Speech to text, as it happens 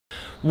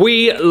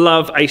We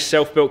love a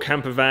self-built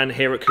camper van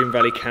here at Combe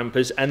Valley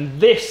Campers, and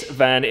this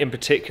van in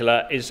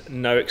particular is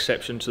no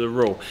exception to the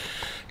rule.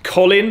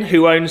 Colin,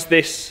 who owns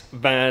this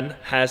van,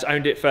 has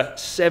owned it for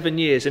 7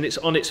 years and it's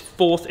on its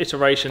 4th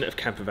iteration of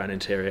camper van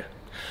interior.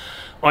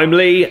 I'm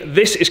Lee,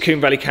 this is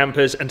Combe Valley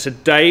Campers, and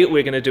today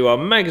we're going to do our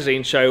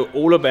magazine show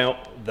all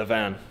about the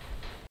van.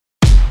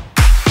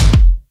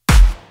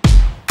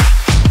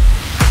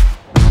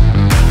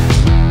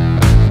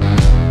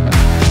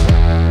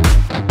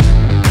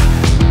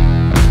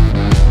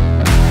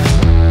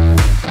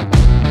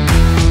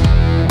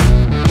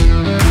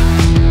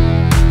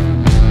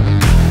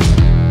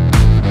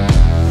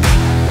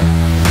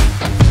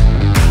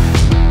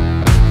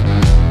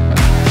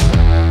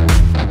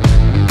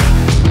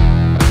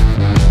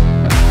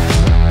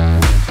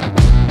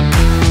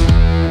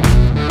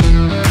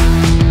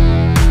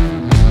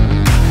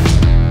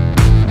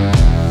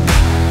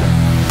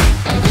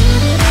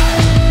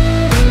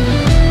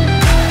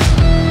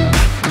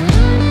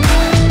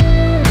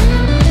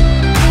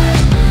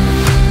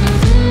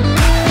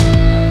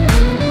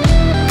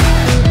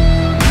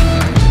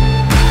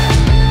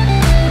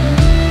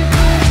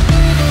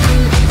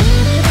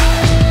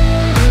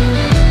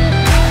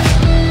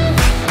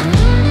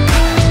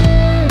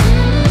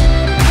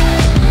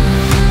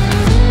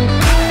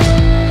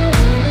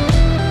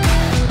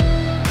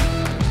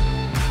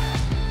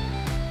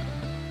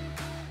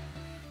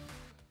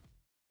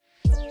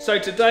 So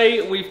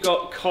today we've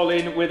got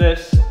Colin with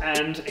us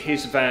and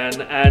his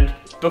van, and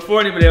before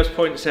anybody else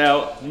points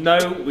out,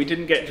 no, we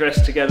didn't get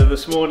dressed together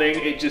this morning,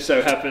 it just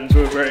so happens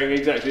we're wearing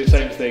exactly the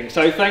same thing.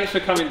 So thanks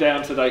for coming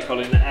down today,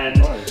 Colin,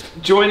 and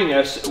joining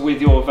us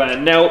with your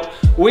van. Now,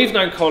 we've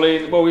known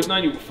Colin, well, we've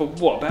known you for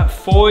what, about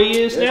 4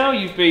 years now?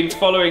 You've been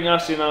following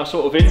us in our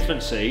sort of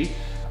infancy.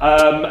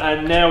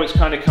 And now it's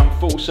kind of come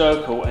full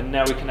circle, and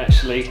now we can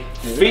actually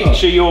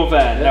feature your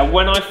van. Now,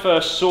 when I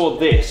first saw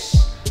this,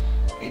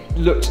 it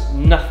looked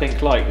nothing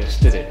like this,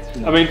 did it?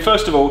 No. I mean,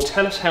 first of all,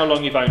 tell us how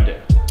long you've owned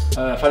it.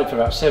 I've had it for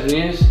about 7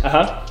 years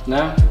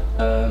now.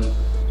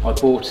 I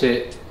bought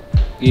it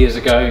years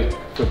ago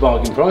for a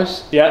bargain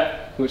price.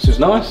 Yeah. Which was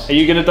nice. Are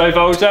you going to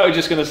divulge that, or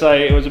just going to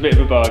say it was a bit of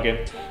a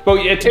bargain? Well,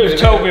 it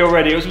was told me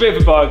already, it was a bit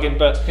of a bargain,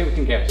 but... People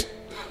can guess.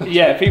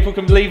 Yeah, people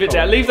can leave it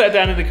down. Leave that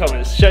down in the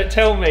comments.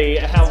 Tell me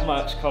how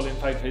much Colin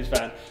paid for his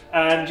van.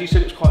 And you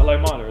said it was quite a low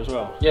miler as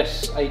well.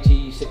 Yes,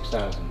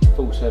 86,000,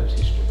 full service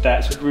history.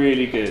 That's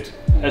really good.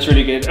 That's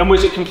really good. And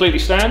was it completely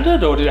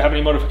standard, or did it have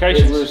any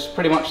modifications? It was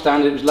pretty much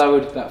standard. It was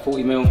lowered about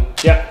 40 mil.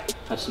 Yeah.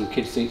 Had some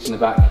kids' seats in the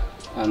back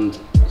and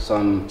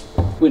some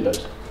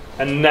windows.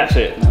 And that's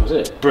it. And that was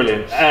it.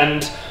 Brilliant.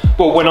 And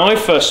well, when I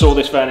first saw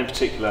this van in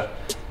particular,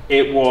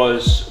 it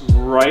was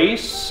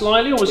raised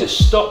slightly, or was it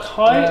stock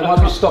height? It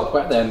might be stock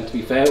back then, to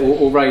be fair,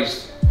 or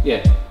raised,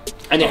 yeah.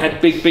 And it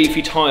had big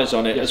beefy tyres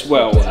on it as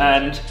well. Yeah.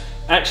 And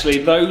actually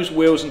those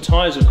wheels and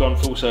tyres have gone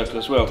full circle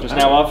as well, because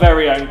now our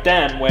very own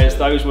Dan wears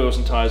those wheels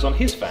and tyres on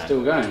his van.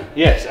 Still going.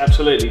 Yes,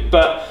 absolutely.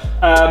 But,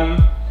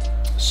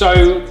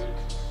 so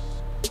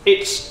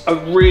it's a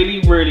really,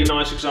 really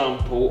nice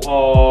example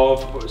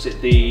of, what was it,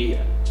 the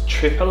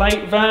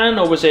 888 van,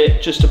 or was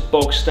it just a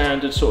bog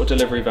standard sort of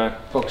delivery van?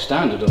 Bog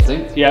standard, I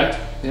think. Yeah.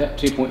 Yeah,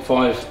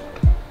 2.5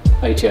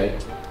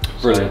 88.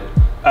 Brilliant.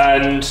 So.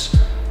 And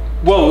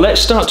well, let's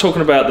start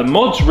talking about the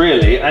mods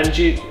really. And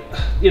you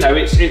know,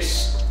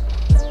 it's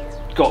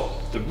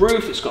got the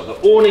roof, it's got the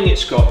awning,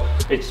 it's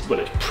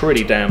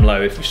pretty damn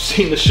low if you've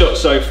seen the shot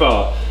so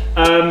far.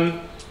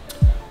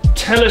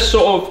 Tell us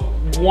sort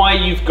of why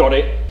you've got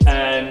it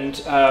and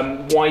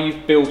why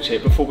you've built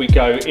it before we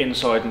go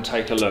inside and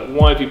take a look.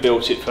 Why have you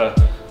built it for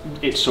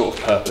its sort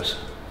of purpose?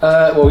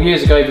 Well,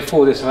 years ago,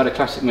 before this, I had a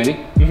classic Mini,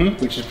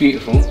 which is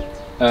beautiful.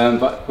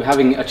 But we're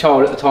having a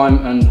child at the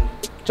time, and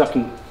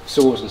chucking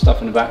saws and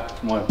stuff in the back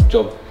for my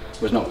job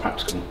was not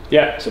practical.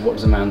 Yeah. So what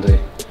does a man do?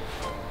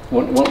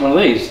 Want one of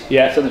these?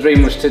 Yeah. So the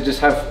dream was to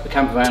just have a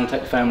camper van,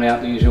 take the family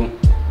out, the usual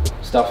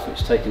stuff, which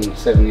has taken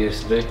 7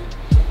 years to do.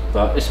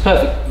 But it's a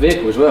perfect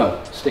vehicle as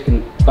well.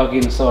 Sticking buggy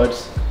in the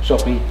sides,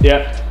 shopping.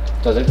 Yeah.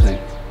 Does everything.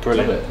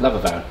 Brilliant. Love it. Love a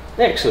van.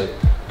 Excellent.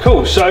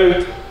 Cool.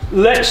 So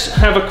let's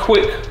have a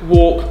quick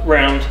walk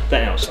round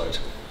the outside.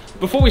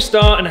 Before we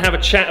start and have a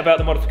chat about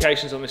the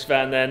modifications on this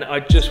van then,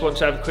 I just want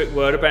to have a quick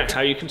word about how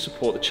you can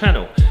support the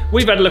channel.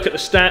 We've had a look at the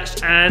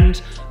stats,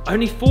 and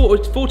only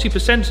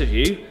 40% of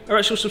you are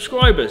actual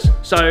subscribers.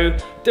 So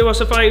do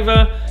us a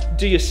favour,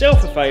 do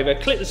yourself a favour,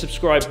 click the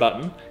subscribe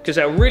button, because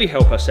that will really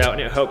help us out and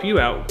it'll help you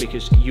out,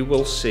 because you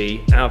will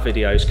see our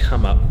videos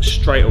come up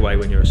straight away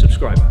when you're a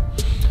subscriber.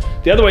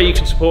 The other way you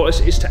can support us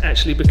is to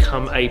actually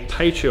become a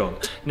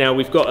Patreon. Now,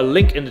 we've got a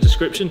link in the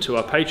description to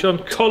our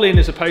Patreon. Colin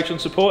is a Patreon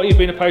supporter. You've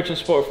been a Patreon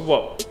supporter for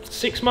what,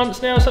 6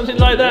 months now, something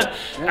like that?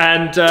 Yeah.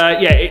 And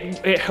yeah,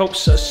 it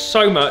helps us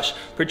so much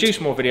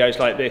produce more videos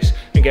like this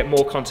and can get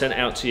more content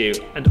out to you.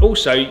 And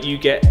also you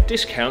get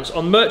discounts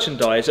on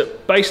merchandise.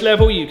 At base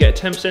level you get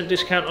a 10%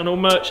 discount on all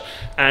merch,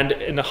 and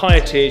in the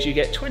higher tiers you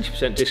get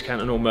 20%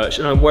 discount on all merch.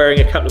 And I'm wearing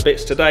a couple of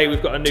bits today.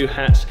 We've got our new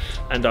hats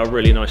and our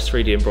really nice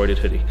 3D embroidered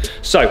hoodie.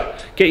 So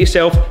get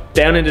yourself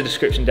down in the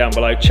description down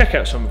below, check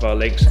out some of our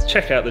links,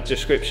 check out the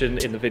description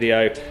in the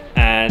video,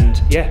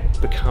 and yeah,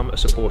 become a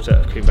supporter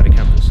of Combe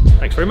Campers.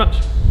 Thanks very much.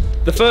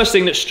 The first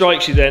thing that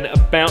strikes you then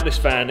about this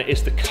van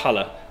is the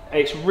colour.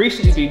 It's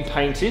recently been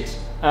painted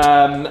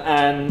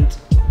and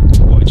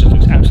it just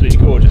looks absolutely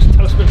gorgeous.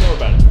 Tell us a bit more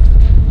about it.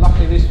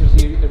 Luckily this was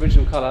the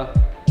original colour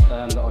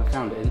that I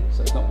found it in,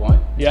 so it's not white.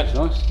 Yeah, it's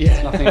nice.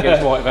 Yeah, nothing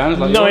against white vans.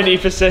 Like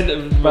 90%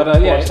 of.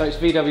 But yeah, so it's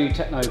VW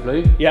TECHNO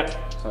BLUE. Yeah.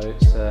 So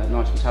it's a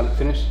nice metallic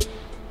finish.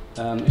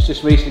 It's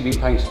just recently been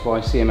painted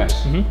by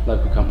CMS,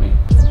 local company,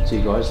 to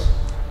you guys.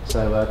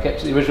 So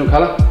kept the original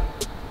colour.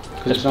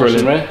 That's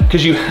brilliant.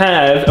 Because you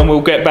have, and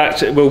we'll get back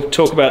to, we'll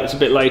talk about this a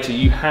bit later,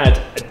 you had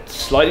a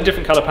slightly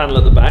different colour panel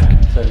at the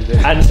back. So you do.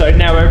 And so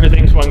now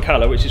everything's one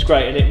colour, which is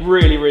great, and it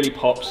really, really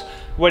pops.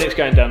 When it's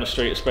going down the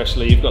street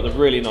especially, you've got the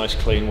really nice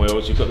clean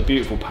wheels, you've got the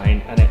beautiful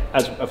paint, and it,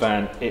 as a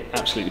van, it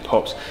absolutely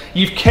pops.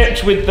 You've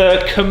kept with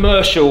the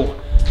commercial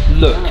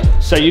look,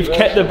 so you've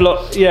kept the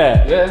block,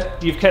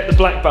 you've kept the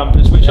black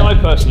bumpers, which I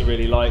personally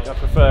really like. I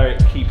prefer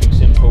it keeping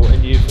simple,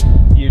 and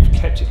you've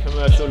kept it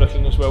commercial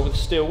looking as well with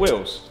steel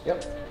wheels.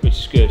 Yep. Which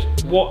is good.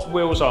 What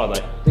wheels are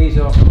they? These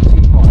are from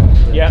T5,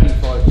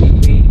 T5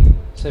 GP,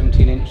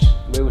 17-inch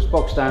wheels,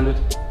 bog standard.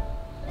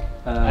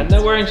 And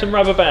they're wearing some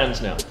rubber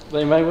bands now.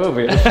 They may well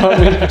be. In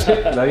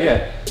particular,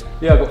 yeah.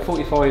 Yeah, I've got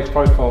 45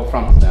 profile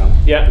fronts now.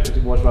 Yeah. Because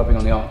it was rubbing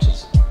on the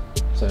arches,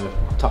 so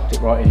I tucked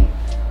it right in.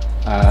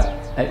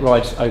 It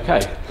rides okay.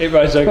 It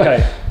rides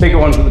okay. Bigger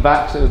ones at the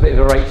back, so there's a bit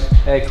of a race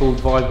air-cooled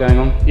vibe going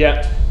on.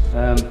 Yeah.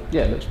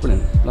 Yeah, it looks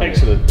brilliant. Lovely.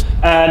 Excellent.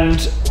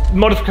 And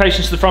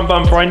modifications to the front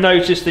bumper, I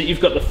noticed that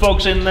you've got the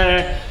fogs in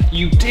there.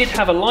 You did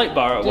have a light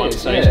bar at one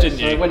stage, didn't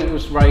you? So when it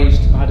was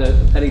raised, I had a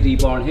LED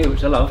bar in here,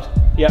 which I loved.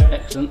 Yeah.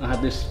 Excellent. I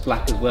had this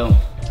black as well.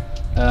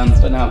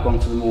 But now I've gone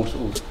for the more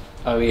sort of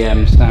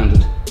OEM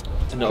standard.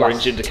 And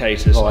orange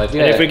indicators. Vibe,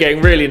 yeah. And if we're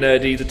getting really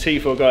nerdy, the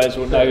T4 guys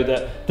will know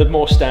that the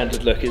more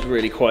standard look is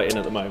really quite in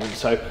at the moment.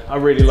 So I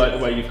really like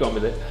the way you've gone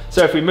with it.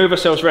 So if we move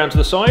ourselves around to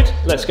the side,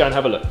 let's go and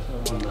have a look.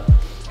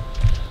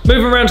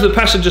 Moving around to the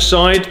passenger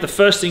side, the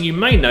first thing you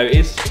may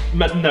notice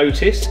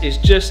is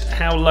just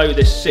how low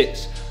this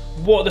sits.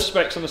 What are the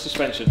specs on the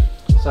suspension?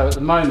 So at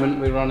the moment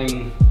we're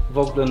running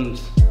Vogtland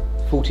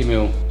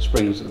 40mm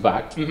springs at the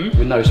back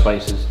with no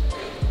spacers,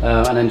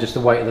 and then just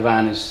the weight of the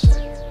van is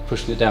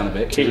pushing it down a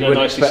bit. Keeping it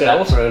nicely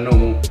settled for a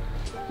normal,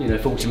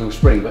 40mm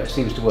spring, but it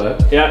seems to work.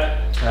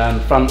 Yeah.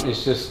 Front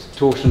is just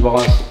torsion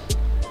bars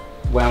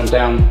wound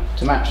down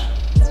to match.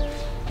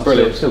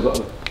 Brilliant. Still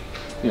got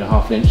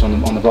half an inch on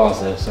the bars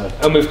there. So.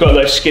 And we've got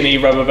those skinny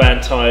rubber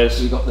band tyres.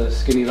 We've got the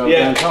skinny rubber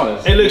band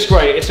tyres. It looks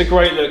great. It's a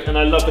great look, and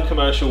I love the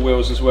commercial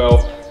wheels as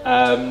well.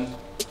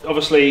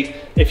 Obviously,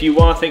 if you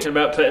are thinking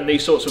about putting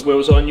these sorts of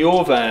wheels on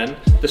your van,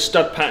 the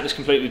stud pattern is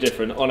completely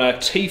different. On a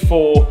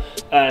T4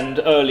 and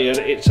earlier,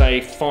 it's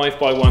a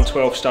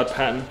 5x112 stud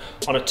pattern.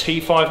 On a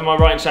T5, am I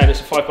right in saying it's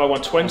a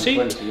 5x120?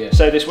 120, yeah.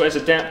 So this wears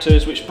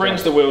adapters, which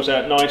brings the wheels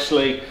out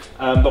nicely,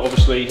 but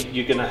obviously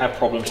you're going to have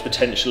problems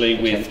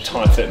potentially with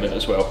tyre fitment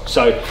as well.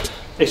 So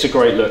it's a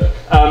great look.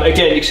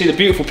 Again, you can see the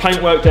beautiful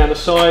paintwork down the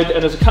side,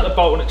 and there's a couple of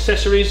bolt-on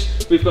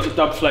accessories. We've got the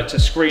dub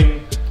deflector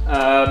screen.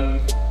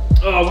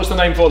 What's the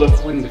name for them?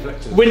 Wind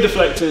deflectors. Wind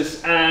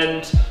deflectors,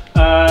 and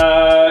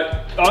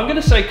I'm going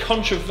to say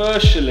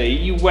controversially,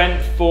 you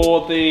went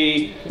for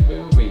the,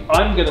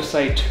 I'm going to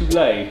say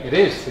Toulet. It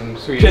is in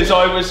Swedish. Because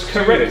I was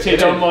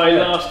corrected on my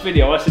last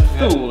video, I said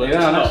Thule, and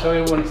it's not. That's how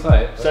you want to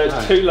say it. So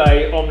it's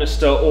Toulet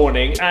Omnister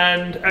awning,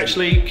 and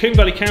actually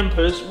Combe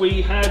Campers,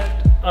 we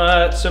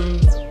had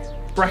some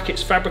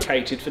brackets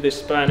fabricated for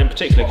this van in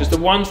particular, because the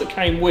ones that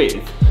came with,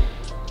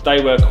 they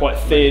were quite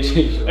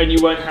thin and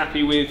you weren't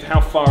happy with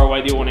how far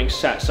away the awning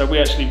sat, so we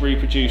actually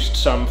reproduced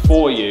some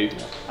for you,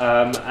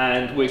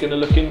 and we're going to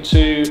look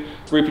into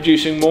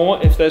reproducing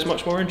more if there's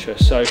much more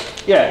interest. So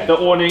yeah, the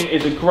awning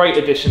is a great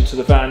addition to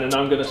the van, and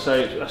I'm going to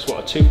say that's what,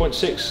 a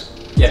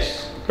 2.6?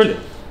 Yes.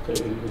 Brilliant.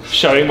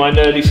 Showing my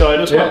nerdy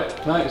side as well.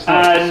 Nice.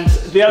 And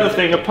the other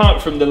thing,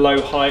 apart from the low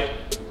height,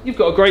 you've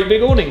got a great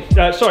big awning,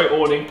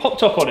 pop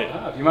top on it.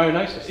 Have you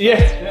noticed?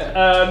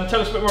 Yeah.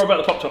 Tell us a bit more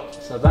about the pop top.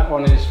 So that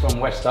one is from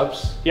West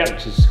Dubs,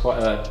 which is quite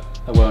a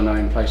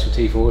well-known place for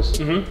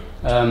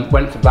T4s.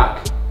 Went for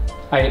black.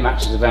 A, it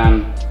matches the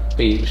van.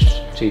 B, it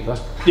was cheaper.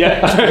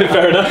 Yeah,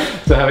 fair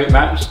enough. To have it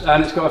matched,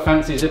 and it's got a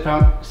fancy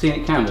zip-out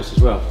scenic canvas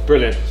as well.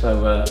 Brilliant.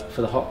 So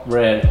for the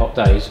rare hot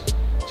days.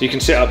 So you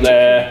can sit up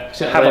there,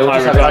 have a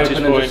higher vantage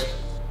point.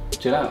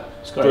 Chill out.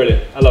 It's great.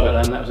 Brilliant. I love it.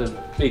 And that was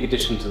a big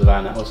addition to the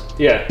van. That was.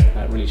 Yeah.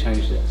 That really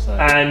changed it. So.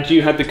 And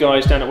you had the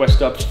guys down at West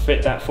Dubs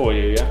fit that for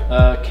you,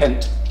 yeah?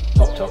 Kent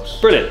pop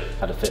tops. Brilliant.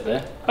 Had a fit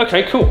there.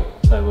 Okay, cool.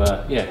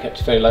 So yeah, kept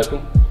it fairly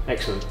local.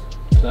 Excellent.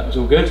 So that was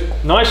all good.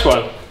 Nice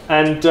one.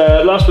 And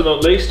last but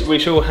not least, we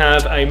shall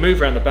have a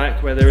move around the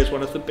back where there is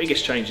one of the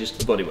biggest changes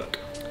to the bodywork.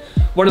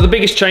 One of the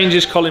biggest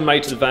changes Colin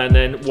made to the van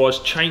then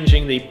was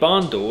changing the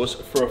barn doors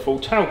for a full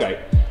tailgate.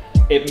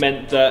 It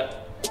meant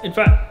that, in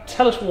fact,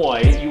 tell us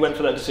why you went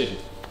for that decision.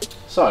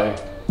 So,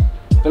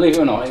 believe it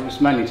or not, it was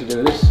mainly to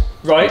do with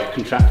this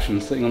contraption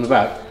sitting on the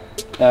back.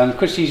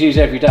 Christy's used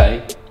every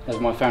day as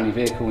my family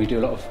vehicle. We do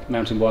a lot of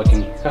mountain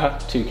biking,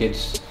 2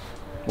 kids,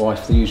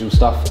 wife, the usual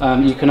stuff.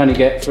 You can only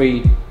get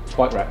 3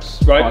 bike racks,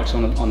 bikes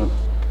on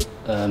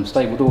a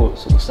stable door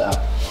sort of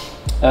setup.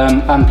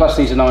 And plus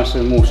these are nicer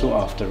and more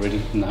sought after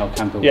really in the whole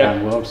camper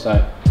van world,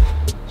 so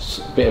it's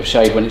a bit of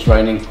shade when it's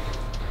raining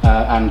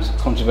and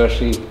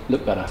controversially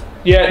look better.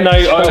 Yeah, no,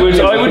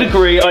 I would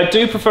agree. I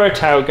do prefer a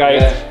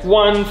tailgate,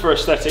 1 for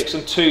aesthetics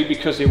and 2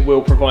 because it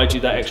will provide you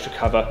that extra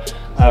cover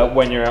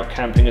when you're out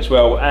camping as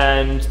well.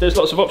 And there's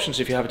lots of options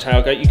if you have a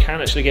tailgate. You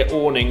can actually get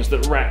awnings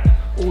that wrap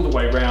all the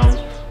way around,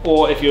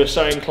 or if you're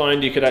so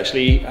inclined you could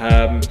actually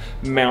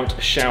mount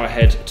a shower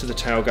head to the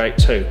tailgate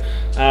too.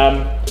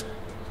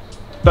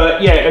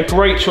 But yeah, a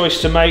great choice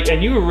to make,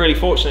 and you were really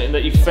fortunate in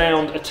that you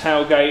found a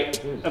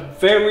tailgate a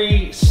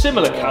very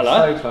similar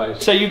colour. So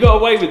close. So you got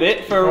away with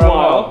it for a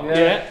while,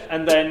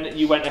 and then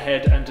you went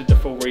ahead and did the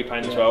full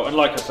repaint as well. And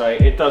like I say,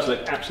 it does look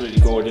absolutely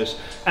gorgeous.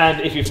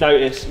 And if you've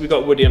noticed, we've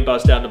got Woody and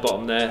Buzz down the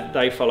bottom there.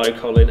 They follow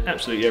Colin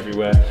absolutely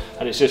everywhere,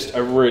 and it's just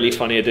a really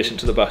funny addition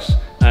to the bus.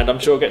 And I'm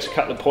sure it gets a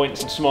couple of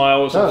points and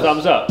smiles and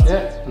thumbs up.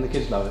 Yeah, and the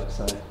kids love it,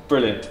 so.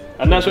 Brilliant.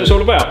 And that's what it's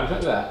all about.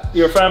 Exactly that.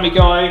 You're a family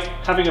guy,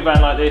 having a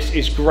van like this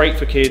is great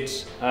for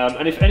kids.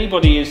 And if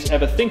anybody is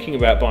ever thinking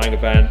about buying a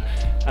van,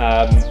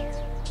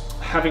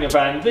 having a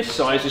van this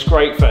size is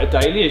great for a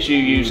daily as you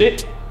use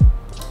it.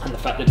 And the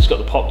fact that it's got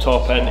the pop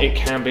top and it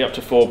can be up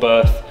to 4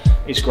 berth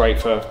is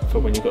great for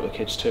when you've got the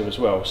kids too as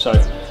well. So,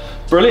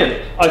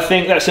 brilliant. I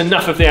think that's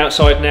enough of the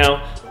outside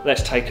now.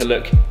 Let's take a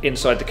look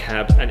inside the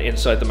cab and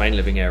inside the main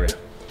living area.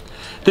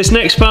 This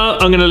next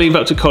part I'm going to leave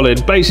up to Colin.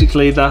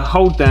 Basically the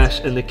whole dash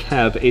and the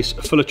cab is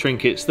full of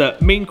trinkets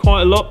that mean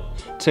quite a lot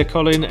to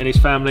Colin and his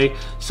family.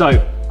 So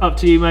up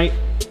to you, mate.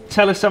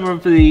 Tell us some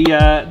of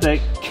the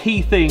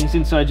key things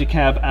inside your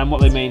cab and what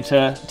they mean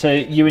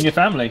to you and your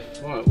family.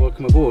 Right,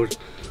 welcome aboard.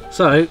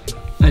 So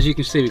as you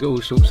can see, we've got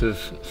all sorts of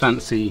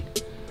fancy,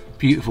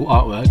 beautiful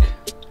artwork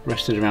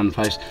rested around the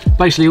place.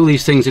 Basically all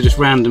these things are just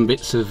random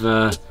bits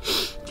of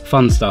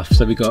fun stuff.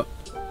 So we've got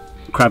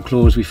crab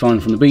claws we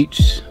find from the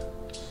beach,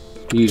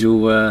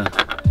 usual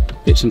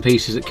bits and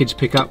pieces that kids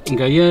pick up and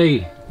go,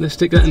 yay, let's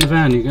stick that in the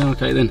van. You go,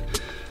 okay then.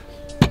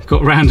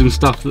 Got random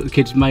stuff that the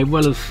kids may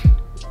well have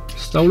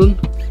stolen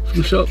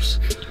from shops.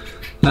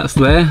 That's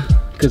there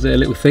because they're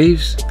little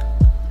thieves.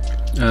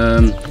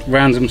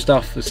 Random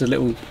stuff. There's a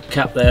little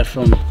cap there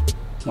from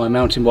my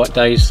mountain bike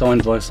days,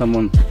 signed by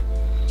someone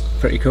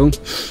pretty cool.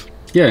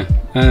 Yeah,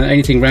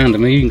 anything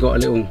random. I even got a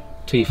little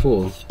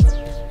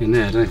T4 in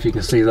there. I don't know if you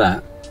can see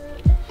that.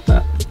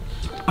 But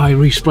I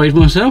resprayed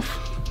myself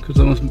because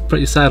I was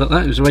pretty sad at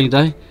that. It was a rainy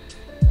day.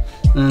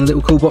 And a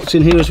little cool box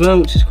in here as well,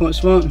 which is quite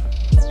smart.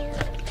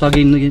 Plug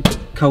in the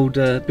cold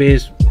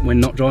beers when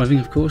not driving,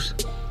 of course.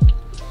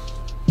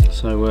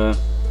 So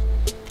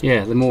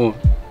yeah, the more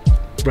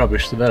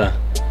rubbish the better.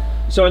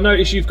 So I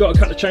noticed you've got a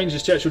couple of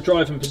changes to actual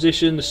driving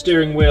position, the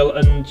steering wheel,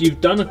 and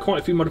you've done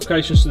quite a few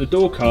modifications to the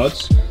door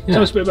cards. Yeah.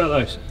 Tell us a bit about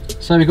those.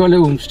 So we've got a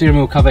little steering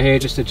wheel cover here,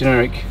 just a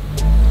generic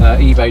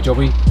eBay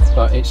jobby,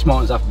 but it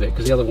smartens up a bit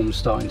because the other one was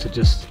starting to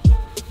just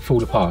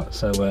fall apart.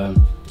 So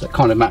that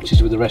kind of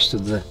matches with the rest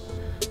of the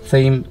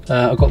theme.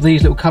 I've got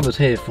these little covers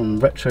here from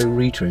Retro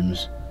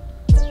Retrims.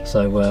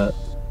 So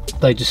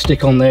they just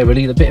stick on there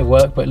really, a bit of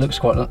work, but it looks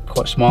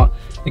quite smart.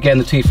 Again,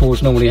 the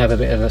T4s normally have a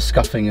bit of a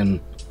scuffing and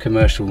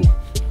commercial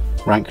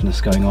rankness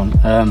going on.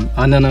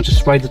 And then I just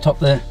sprayed the top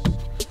there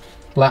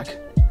black,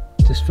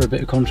 just for a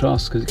bit of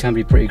contrast, because it can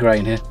be pretty grey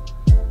in here.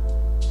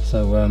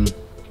 So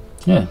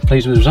yeah,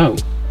 pleased with the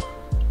result.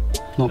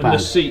 Not bad. And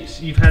the seats,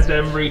 you've had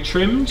them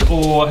retrimmed,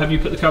 or have you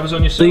put the covers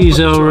on yourself? These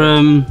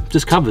are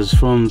just covers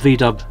from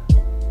VW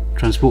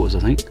Transporters, I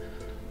think.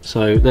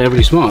 So they're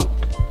really smart.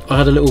 I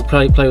had a little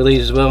play with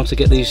these as well to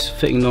get these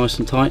fitting nice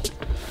and tight.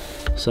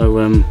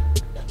 So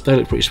they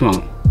look pretty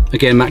smart.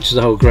 Again, matches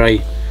the whole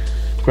grey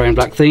and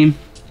black theme.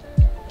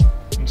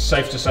 It's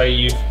safe to say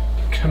you've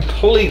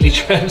completely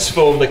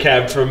transformed the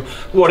cab from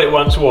what it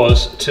once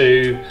was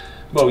to,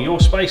 well, your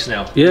space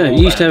now. Yeah,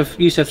 you used to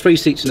have 3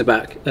 seats in the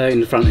back,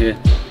 in the front here.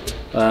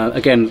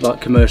 Again,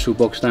 like commercial,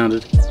 bog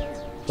standard.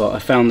 But I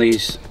found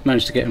these,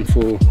 managed to get them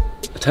for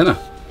a tenner.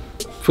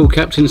 Full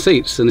captain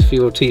seats, and if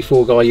you're a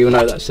T4 guy, you'll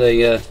know that's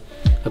a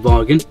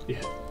bargain.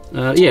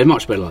 Yeah. Yeah,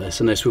 much better like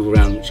this, and they swivel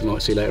around, which you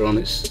might see later on.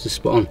 It's just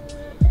spot on.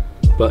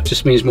 But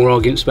just means more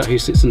arguments about who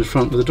sits in the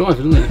front with the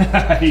driver, doesn't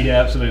it?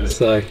 Yeah, absolutely.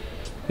 So,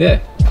 yeah,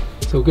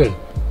 it's all good.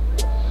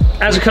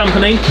 As a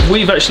company,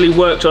 we've actually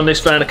worked on this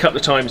van a couple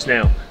of times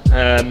now.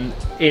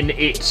 In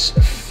its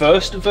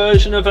first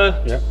version of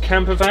a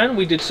camper van,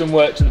 we did some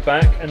work to the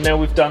back, and now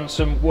we've done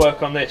some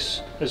work on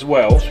this as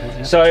well. Right,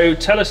 yeah. So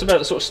tell us about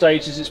the sort of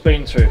stages it's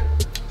been through.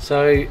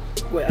 So,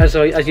 as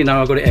you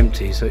know, I got it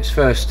empty, so its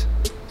first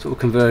sort of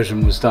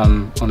conversion was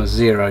done on a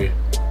 0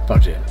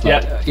 budget.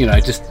 Like, you know,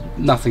 just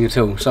nothing at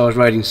all. So I was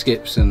raiding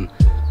skips and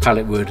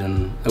pallet wood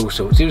and all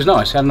sorts. It was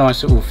nice, it had a nice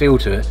sort of feel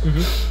to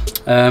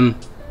it.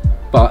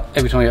 But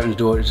every time you open the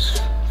door it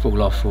just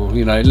fall off, or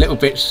you know, little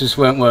bits just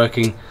weren't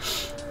working.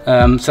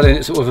 So then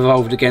it sort of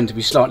evolved again to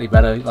be slightly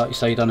better, like you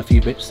say, done a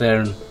few bits there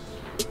and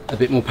a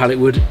bit more pallet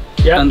wood.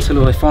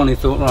 Until I finally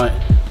thought, right,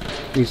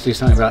 I need to do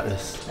something about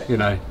this, you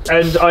know.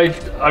 And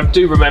I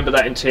do remember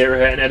that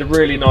interior, and it had a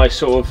really nice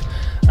sort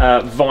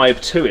of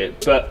vibe to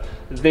it, but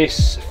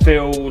this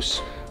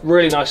feels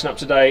really nice and up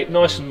to date,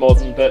 nice and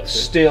modern, but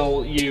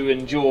still you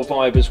and your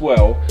vibe as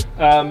well.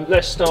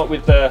 Let's start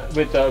with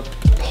the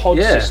pod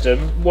system.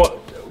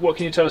 What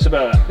can you tell us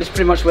about that? It's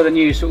pretty much where the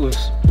new sort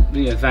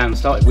of van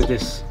started, with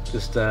this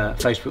just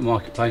Facebook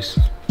Marketplace.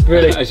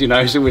 Really? As you know,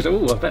 it's always,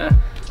 oh, I better,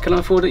 can I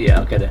afford it? Yeah,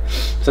 I'll get it.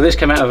 So this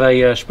came out of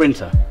a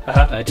Sprinter.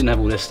 It didn't have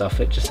all this stuff,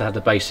 it just had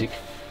the basic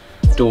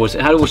doors.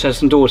 It had also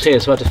some doors here,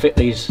 so I had to fit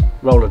these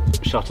roller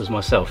shutters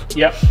myself.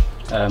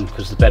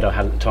 Because the bed I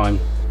had at the time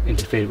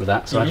interfered with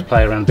that, so I had to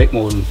play around a bit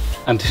more than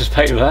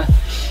anticipated with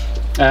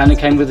that. And it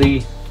came with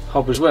the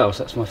hob as well,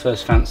 so that's my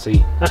first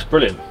fancy. That's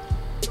brilliant.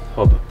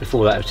 Hob.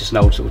 Before that it was just an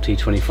old sort of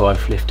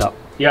T25 lift up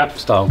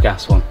style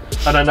gas one.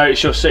 And I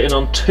noticed you're sitting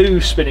on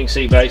 2 spinning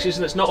seat bases,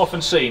 and it's not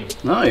often seen.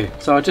 No,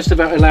 so I just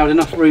about allowed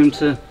enough room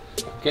to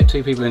get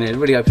 2 people in here. It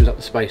really opens up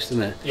the space,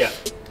 doesn't it? Yeah.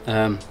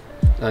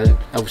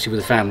 Obviously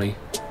with a family,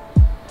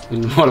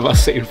 one of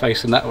us sitting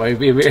facing that way would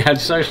be a bit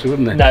antisocial,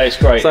 wouldn't it? No, it's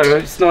great. So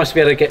it's nice to be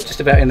able to get just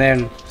about in there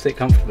and sit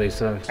comfortably.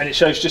 So. And it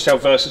shows just how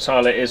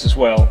versatile it is as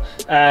well.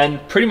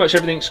 And pretty much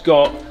everything's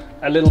got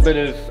a little bit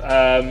of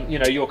you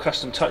know, your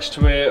custom touch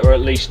to it, or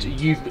at least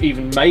you've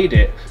even made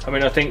it. I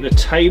mean, I think the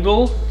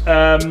table,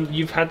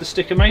 you've had the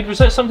sticker made. Was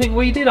that something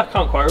we did? I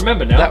can't quite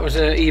remember now. That was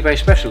an eBay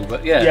special,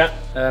 but yeah.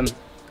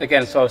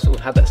 Again, so I sort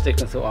of had that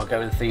sticker and thought I'll go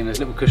with the theme. There's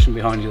a little cushion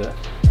behind you that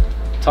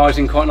ties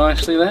in quite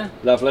nicely there.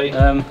 Lovely.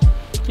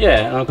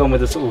 Yeah, and I've gone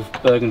with a sort of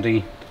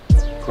burgundy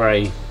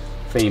grey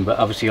theme, but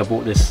obviously I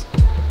bought this,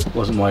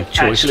 wasn't my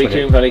choice. Actually,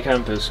 Combe Valley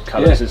Campers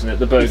colours, isn't it?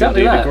 The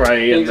burgundy, the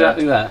grey, and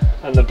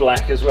and the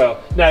black as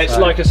well. No, it's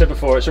like I said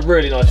before, it's a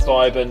really nice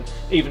vibe, and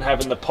even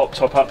having the pop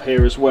top up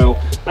here as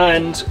well.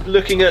 And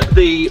looking at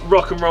the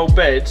rock and roll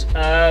bed,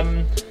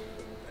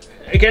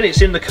 again,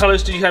 it's in the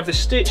colours. Did you have this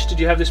stitched? Did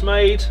you have this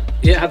made?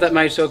 Yeah, I had that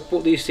made. So I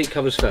bought these seat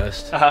covers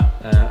first,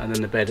 and then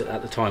the bed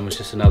at the time was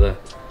just another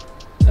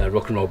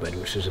rock and roll bed,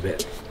 which was a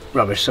bit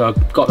rubbish. So I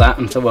got that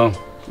and thought, well,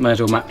 may as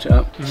well match it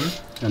up.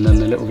 And then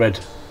the little red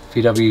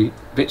VW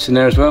bits in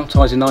there as well,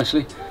 ties in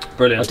nicely.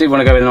 Brilliant. I did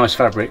want to go with a nice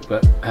fabric,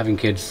 but having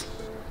kids,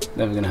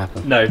 never going to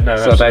happen. No,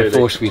 so absolutely. they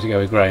forced me to go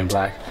with grey and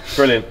black.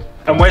 Brilliant.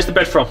 And where's the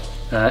bed from?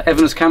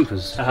 Evans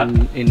Campers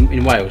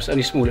in Wales.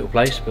 Only a small little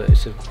place, but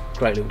it's a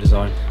great little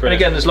design. Brilliant. And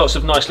again, there's lots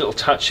of nice little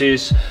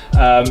touches.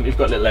 You've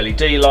got little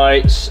LED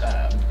lights.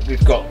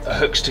 We've got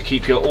hooks to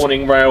keep your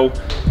awning rail,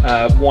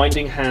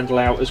 winding handle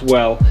out as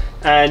well.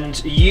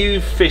 And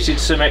you've fitted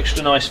some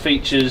extra nice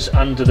features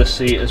under the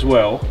seat as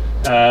well.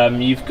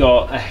 You've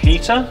got a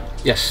heater.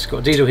 Yes, got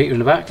a diesel heater in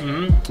the back.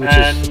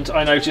 And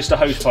I noticed a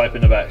hose pipe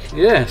in the back.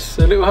 Yes,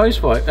 a little hose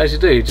pipe, as you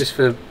do, just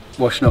for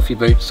washing off your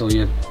boots or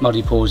your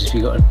muddy paws if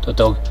you've got a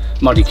dog.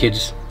 Muddy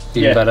kids,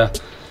 even better.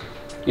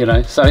 You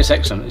know, so it's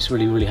excellent. It's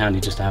really, really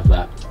handy just to have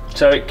that.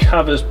 So it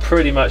covers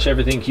pretty much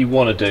everything you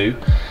want to do,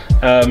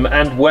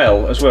 and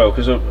well as well,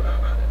 because I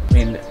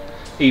mean,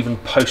 even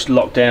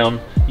post-lockdown,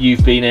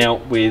 you've been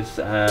out with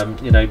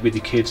you know, with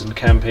your kids and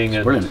camping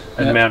and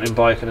mountain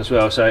biking as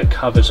well, so it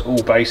covers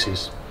all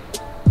bases.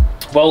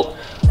 Well,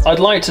 I'd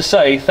like to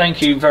say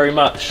thank you very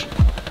much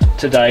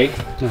today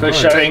for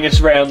showing us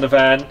around the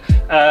van.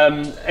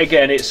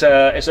 Again, it's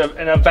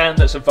a van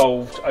that's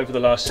evolved over the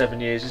last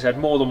 7 years. It's had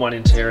more than one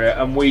interior,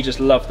 and we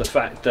just love the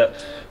fact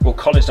that, well,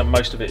 Colin's done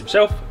most of it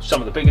himself, some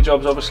of the bigger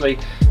jobs obviously,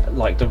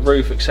 like the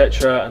roof,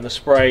 etc., and the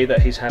spray,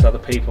 that he's had other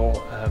people,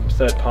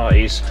 third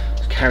parties,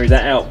 carry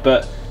that out.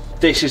 But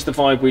this is the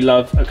vibe we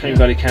love at Combe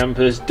Valley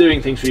Campers,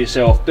 doing things for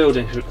yourself,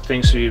 building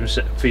things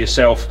for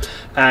yourself,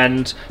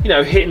 and, you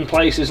know, hitting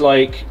places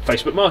like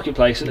Facebook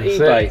Marketplace and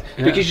eBay,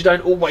 because you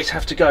don't always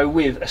have to go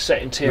with a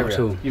set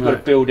interior. You've got to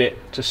build it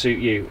to suit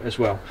you as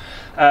well.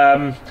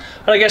 And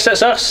I guess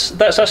that's us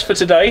for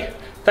today.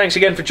 Thanks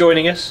again for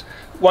joining us.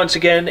 Once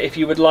again, if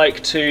you would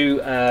like to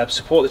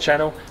support the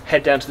channel,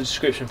 head down to the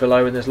description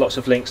below, and there's lots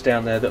of links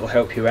down there that will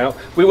help you out.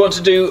 We want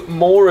to do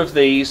more of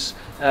these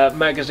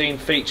magazine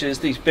features,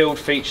 these build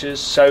features,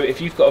 so if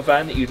you've got a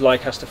van that you'd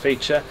like us to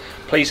feature,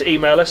 please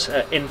email us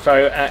at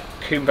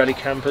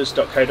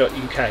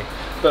info@combevalleycampers.co.uk.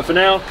 But for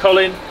now,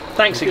 Colin,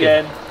 thanks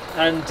again,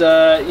 and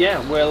yeah,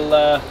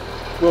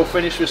 we'll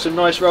finish with some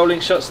nice rolling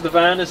shots of the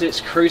van as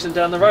it's cruising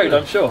down the road,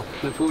 I'm sure.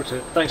 Look forward to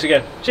it. Thanks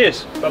again.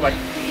 Cheers. Bye bye.